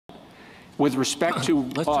With respect to...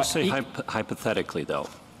 Let's just say hypothetically, though.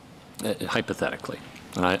 Hypothetically.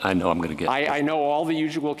 And I know I'm going to get... I know all the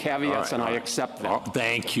usual caveats, and I accept them.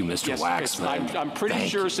 Thank you, Mr. Waxman. I'm pretty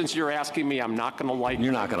sure since you're asking me, I'm not going to like it.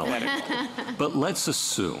 You're not going to like it. But let's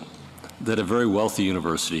assume that a very wealthy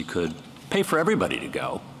university could pay for everybody to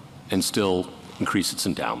go and still increase its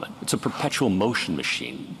endowment. It's a perpetual motion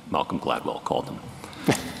machine, Malcolm Gladwell called them.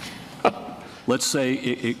 Let's say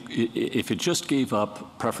if it just gave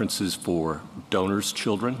up preferences for donors'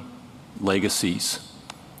 children, legacies,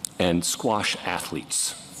 and squash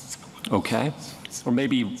athletes, okay? Or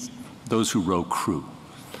maybe those who row crew,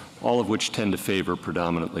 all of which tend to favor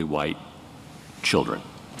predominantly white children.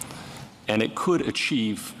 And it could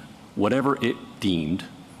achieve whatever it deemed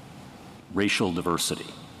racial diversity.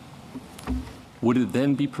 Would it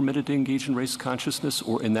then be permitted to engage in race consciousness,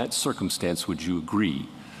 or in that circumstance, would you agree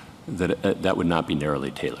that that would not be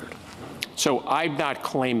narrowly tailored? So I'm not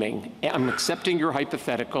claiming, I'm accepting your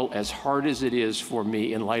hypothetical as hard as it is for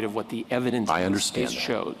me in light of what the evidence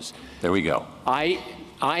shows. There we go. I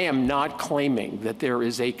am not claiming that there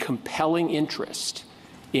is a compelling interest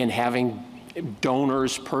in having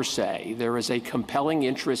donors per se. There is a compelling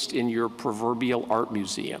interest in your proverbial art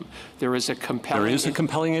museum. There is a compelling...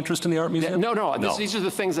 interest in the art museum? No. These are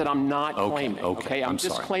the things that I'm not claiming. Okay, I'm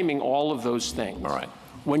just claiming all of those things. All right.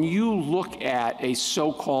 When you look at a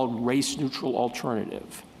so-called race-neutral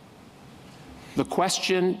alternative, the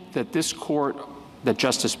question that this court, that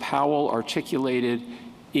Justice Powell articulated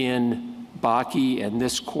in Bakke and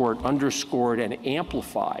this court underscored and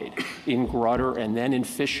amplified in Grutter and then in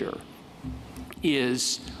Fisher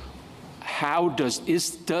is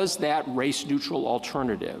does that race-neutral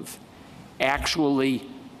alternative actually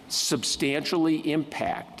substantially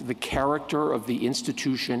impact the character of the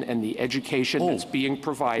institution and the education that's being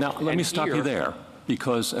provided? Now, let me stop you there,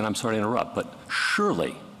 because, and I'm sorry to interrupt, but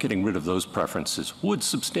surely getting rid of those preferences would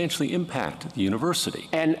substantially impact the university.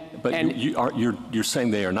 But you're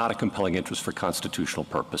saying they are not a compelling interest for constitutional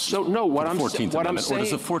purposes. So no, what I'm saying... Or does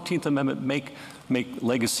the 14th Amendment make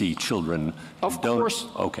legacy children... Of course...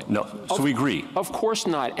 Okay, no, so we agree. Of course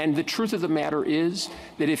not. And the truth of the matter is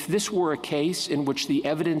that if this were a case in which the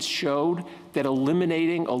evidence showed that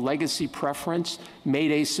eliminating a legacy preference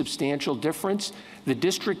made a substantial difference, the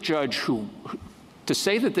district judge to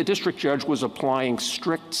say that the district judge was applying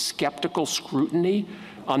strict skeptical scrutiny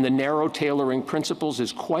on the narrow tailoring principles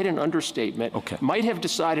is quite an understatement. Okay. Might have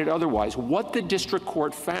decided otherwise. What the district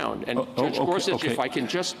court found, and Judge Gorsuch, if I can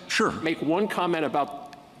just make one comment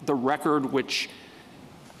about the record, which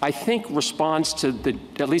I think responds to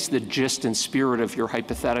at least the gist and spirit of your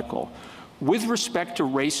hypothetical. With respect to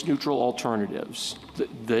race-neutral alternatives,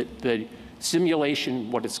 the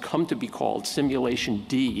simulation, what has come to be called Simulation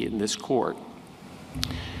D in this court,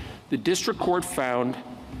 the district court found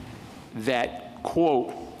that,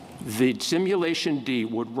 quote, the Simulation D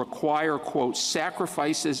would require, quote,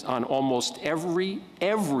 sacrifices on almost every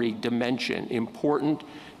dimension important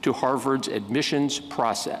to Harvard's admissions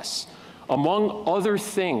process. Among other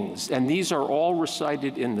things, and these are all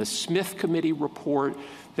recited in the Smith Committee report,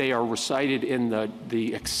 they are recited in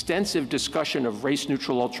the extensive discussion of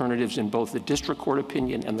race-neutral alternatives in both the district court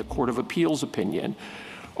opinion and the Court of Appeals opinion,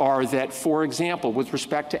 are that, for example, with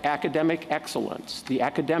respect to academic excellence, the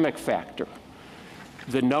academic factor,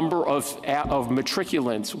 the number of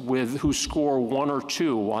matriculants who score 1 or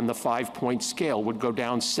 2 on the 5-point scale would go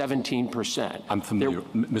down 17%. I'm familiar,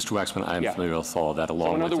 Mr. Waxman, I am familiar with all of that,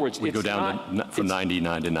 along in other words, we go down from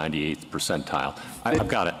 99 to 98th percentile. I've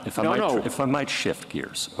got it. If I might shift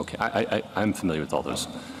gears, okay, I'm familiar with all those,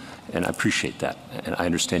 and I appreciate that, and I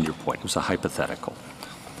understand your point. It was a hypothetical.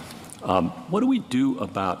 What do we do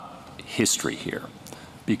about history here?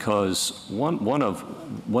 Because one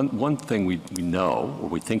thing we know, or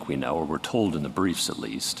we think we know, or we're told in the briefs at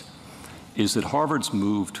least, is that Harvard's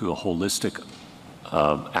move to a holistic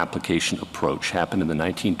application approach happened in the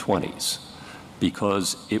 1920s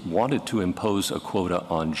because it wanted to impose a quota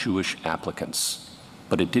on Jewish applicants,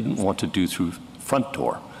 but it didn't want to do through front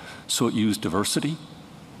door. So it used diversity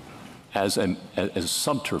as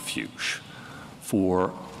subterfuge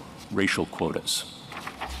for racial quotas.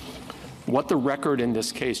 What the record in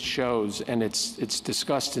this case shows, and it's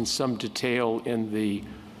discussed in some detail in the,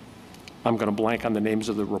 I'm going to blank on the names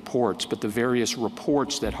of the reports, but the various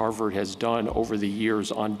reports that Harvard has done over the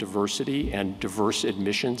years on diversity and diverse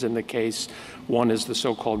admissions in the case. One is the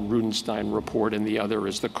so-called Rudenstein report, and the other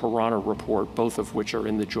is the Khorana report, both of which are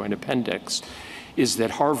in the joint appendix, is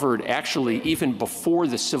that Harvard actually, even before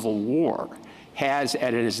the Civil War, has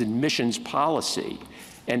as its admissions policy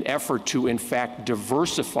an effort to, in fact,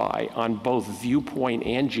 diversify on both viewpoint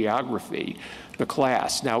and geography the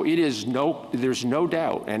class. Now, there's no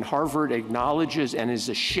doubt, and Harvard acknowledges and is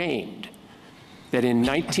ashamed, that in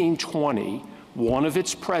 1920, one of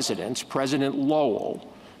its presidents, President Lowell,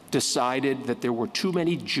 decided that there were too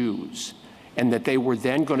many Jews and that they were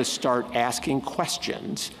then going to start asking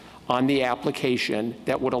questions on the application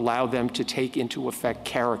that would allow them to take into effect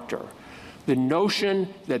character. The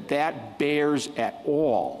notion that that bears at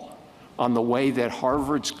all on the way that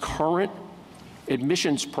Harvard's current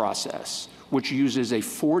admissions process, which uses a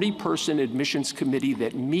 40-person admissions committee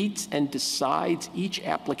that meets and decides each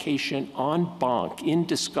application en banc in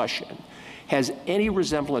discussion, has any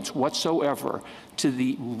resemblance whatsoever to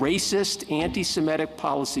the racist, anti-Semitic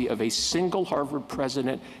policy of a single Harvard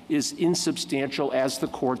president is insubstantial, as the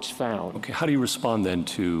courts found. Okay, how do you respond then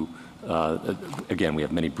to, again, we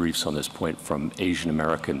have many briefs on this point from Asian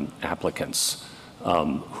American applicants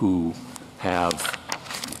who have,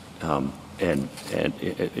 and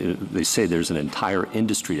they say there's an entire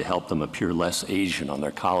industry to help them appear less Asian on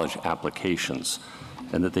their college applications,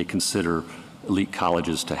 and that they consider elite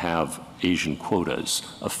colleges to have Asian quotas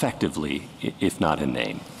effectively, if not in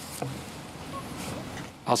name?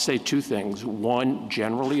 I'll say two things. One,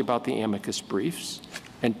 generally about the amicus briefs,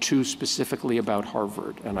 and two, specifically about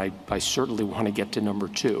Harvard. And I certainly want to get to number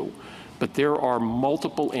two. But there are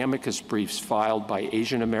multiple amicus briefs filed by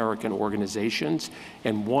Asian American organizations,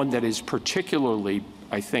 and one that is particularly,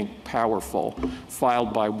 I think, powerful,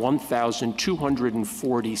 filed by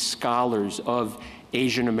 1,240 scholars of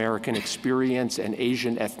Asian American experience and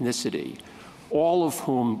Asian ethnicity, all of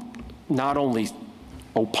whom not only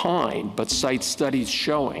opine, but cite studies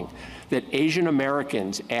showing that Asian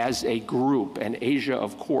Americans as a group, and Asia,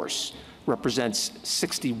 of course, represents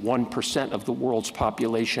 61% of the world's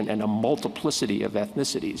population and a multiplicity of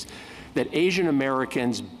ethnicities, that Asian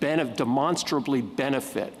Americans demonstrably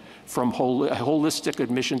benefit from a holistic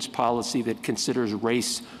admissions policy that considers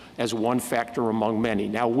race as one factor among many.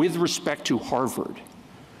 Now, with respect to Harvard,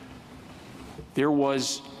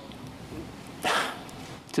 to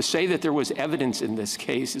say that there was evidence in this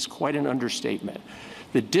case is quite an understatement.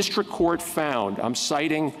 The district court found,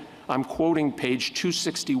 I'm quoting page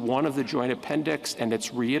 261 of the joint appendix, and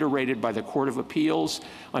it's reiterated by the Court of Appeals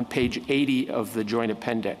on page 80 of the joint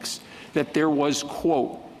appendix, that there was,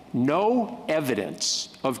 quote, no evidence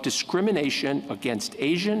of discrimination against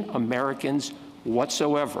Asian Americans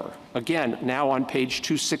whatsoever. Again, now on page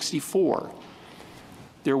 264,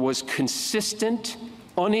 there was consistent,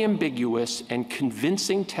 unambiguous, and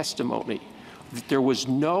convincing testimony that there was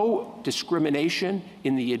no discrimination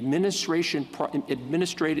in the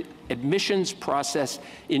admissions process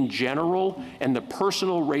in general and the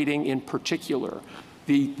personal rating in particular.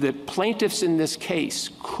 The plaintiffs in this case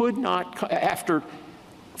could not, after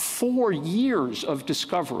 4 years of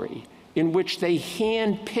discovery in which they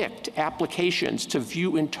hand-picked applications to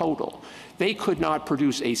view in total, they could not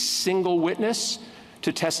produce a single witness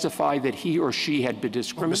to testify that he or she had been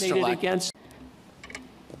discriminated against.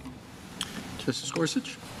 Justice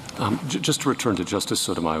Gorsuch? Just to return to Justice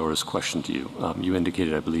Sotomayor's question to you, you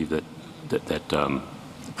indicated, I believe, that the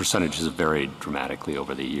percentages have varied dramatically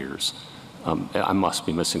over the years. I must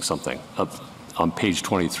be missing something. On page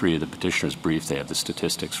 23 of the petitioner's brief, they have the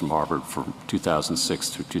statistics from Harvard for 2006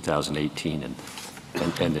 through 2018, and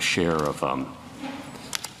the share of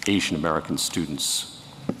Asian American students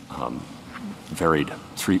varied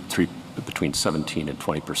between 17 and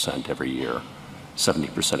 20% every year,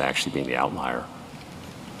 70% actually being the outlier.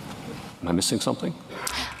 Am I missing something?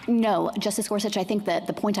 No, Justice Gorsuch, I think that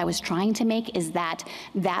the point I was trying to make is that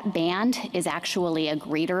that band is actually a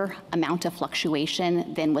greater amount of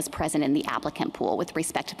fluctuation than was present in the applicant pool with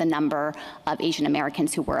respect to the number of Asian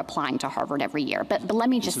Americans who were applying to Harvard every year. But let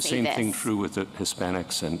me just say this. Is the same thing true with the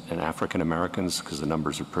Hispanics and African Americans? Because the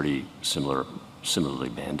numbers are pretty similarly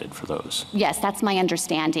banded for those. Yes, that's my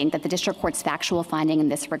understanding, that the district court's factual finding in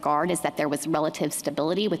this regard is that there was relative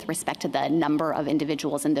stability with respect to the number of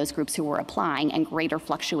individuals in those groups who were applying and greater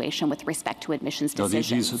fluctuation with respect to admissions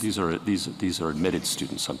decisions. No, these are admitted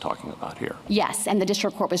students I'm talking about here. Yes, and the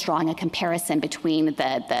district court was drawing a comparison between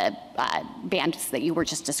the bands that you were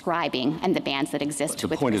just describing and the bands that exist. But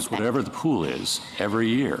the point is, whatever the pool is, every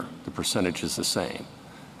year the percentage is the same.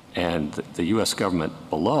 And the U.S. government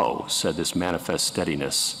below said this manifest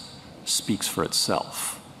steadiness speaks for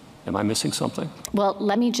itself. Am I missing something? Well,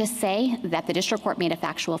 let me just say that the district court made a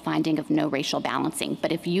factual finding of no racial balancing.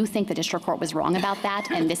 But if you think the district court was wrong about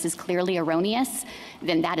that and this is clearly erroneous,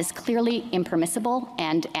 then that is clearly impermissible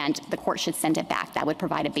and the court should send it back. That would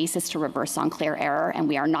provide a basis to reverse on clear error. And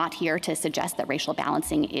we are not here to suggest that racial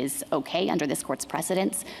balancing is okay under this court's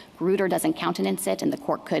precedents. Grutter doesn't countenance it, and the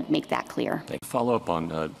court could make that clear. Follow up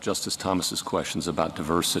on Justice Thomas's questions about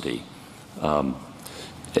diversity.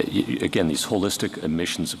 Again, these holistic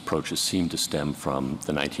admissions approaches seem to stem from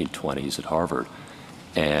the 1920s at Harvard,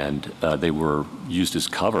 and they were used as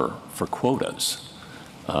cover for quotas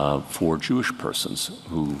for Jewish persons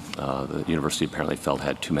who the university apparently felt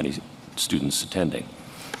had too many students attending.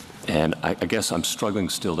 And I guess I'm struggling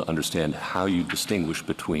still to understand how you distinguish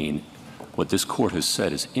between what this court has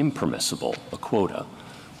said is impermissible, a quota,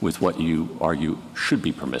 with what you argue should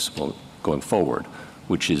be permissible going forward,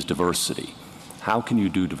 which is diversity. How can you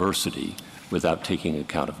do diversity without taking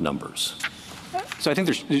account of numbers? So I think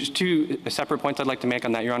there's two separate points I'd like to make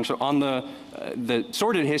on that, Your Honor. So on the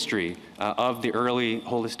sordid history of the early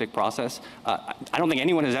holistic process, I don't think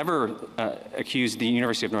anyone has ever accused the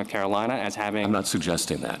University of North Carolina as having— I'm not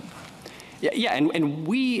suggesting that. Yeah, and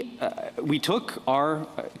we took our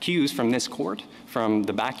cues from this court, from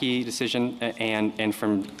the Bakke decision and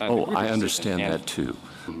from— I understand that too.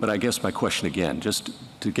 But I guess my question again, just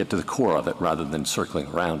to get to the core of it rather than circling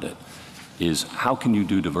around it, is how can you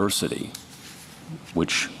do diversity,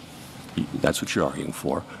 which that's what you're arguing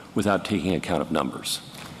for, without taking account of numbers?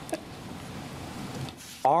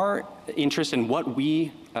 Our interest in what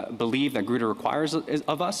we believe that Grutter requires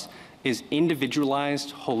of us is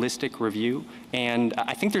individualized, holistic review. And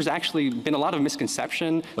I think there's actually been a lot of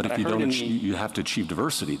misconception. But if you don't, you have to achieve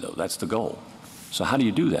diversity, though. That's the goal. So how do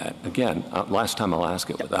you do that? Again, last time I'll ask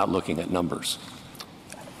it without looking at numbers.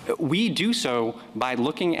 We do so by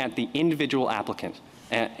looking at the individual applicant.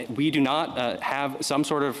 We do not have some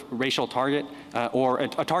sort of racial target or a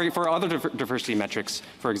target for other diversity metrics.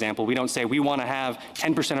 For example, we don't say we want to have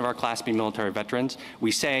 10% of our class be military veterans.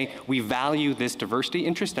 We say we value this diversity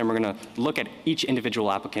interest, and we're going to look at each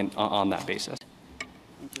individual applicant on that basis.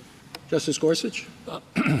 Justice Gorsuch?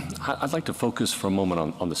 I'd like to focus for a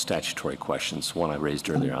moment on the statutory questions, one I raised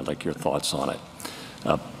earlier. I'd like your thoughts on it.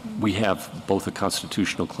 We have both a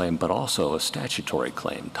constitutional claim but also a statutory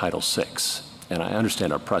claim, Title VI. And I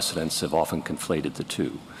understand our precedents have often conflated the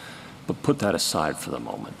two. But put that aside for the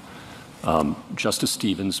moment. Justice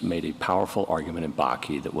Stevens made a powerful argument in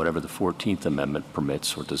Bakke that whatever the 14th Amendment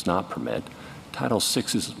permits or does not permit, Title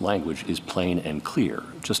VI's language is plain and clear,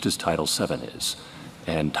 just as Title VII is.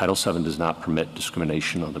 And Title VII does not permit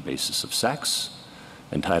discrimination on the basis of sex,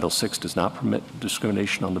 and Title VI does not permit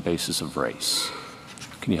discrimination on the basis of race.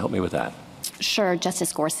 Can you help me with that? Sure,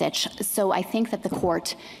 Justice Gorsuch. So I think that the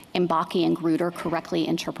court in Bakke and Grutter correctly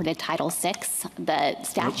interpreted Title VI. The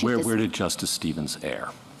statute— Where did Justice Stevens err?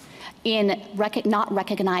 In not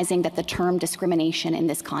recognizing that the term discrimination in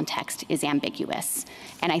this context is ambiguous.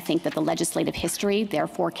 And I think that the legislative history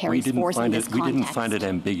therefore carries force in this context. We didn't find it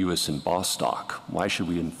ambiguous in Bostock. Why should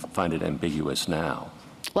we find it ambiguous now?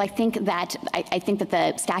 Well, I think that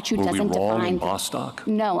the statute doesn't define— Were we wrong in Bostock?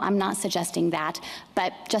 No, I'm not suggesting that.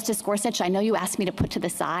 But Justice Gorsuch, I know you asked me to put to the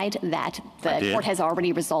side that the court has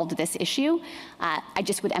already resolved this issue. I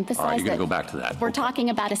just would emphasize— All right, you're going that to go back to that. We're talking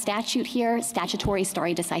about a statute here. Statutory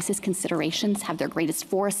stare decisis considerations have their greatest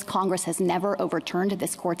force. Congress has never overturned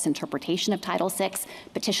this court's interpretation of Title VI.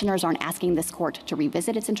 Petitioners aren't asking this court to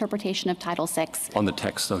revisit its interpretation of Title VI. On the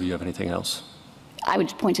text, though, do you have anything else? I would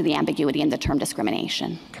point to the ambiguity in the term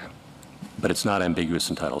discrimination. Okay. But it's not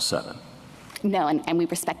ambiguous in Title VII? No, and we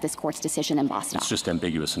respect this court's decision in Bostock. It's just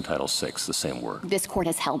ambiguous in Title VI, the same word. This court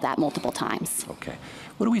has held that multiple times. Okay.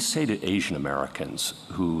 What do we say to Asian Americans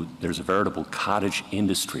who there's a veritable cottage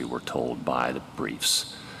industry, we're told by the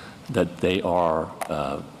briefs, that they are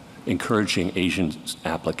encouraging Asian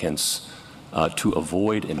applicants to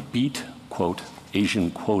avoid and beat, quote,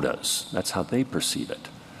 Asian quotas? That's how they perceive it.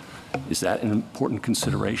 Is that an important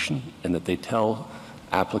consideration? And that they tell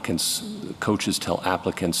applicants, coaches tell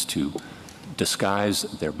applicants to disguise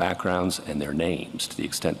their backgrounds and their names to the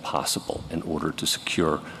extent possible in order to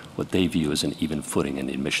secure what they view as an even footing in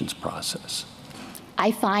the admissions process?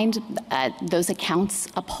 I find those accounts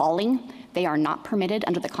appalling. They are not permitted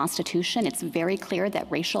under the Constitution. It's very clear that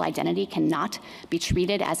racial identity cannot be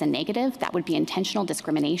treated as a negative. That would be intentional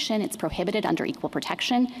discrimination. It's prohibited under equal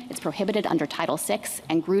protection. It's prohibited under Title VI,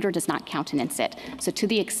 and Grutter does not countenance it. So to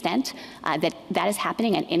the extent that that is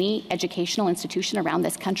happening at any educational institution around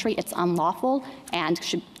this country, it's unlawful, and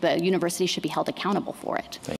the university should be held accountable for it.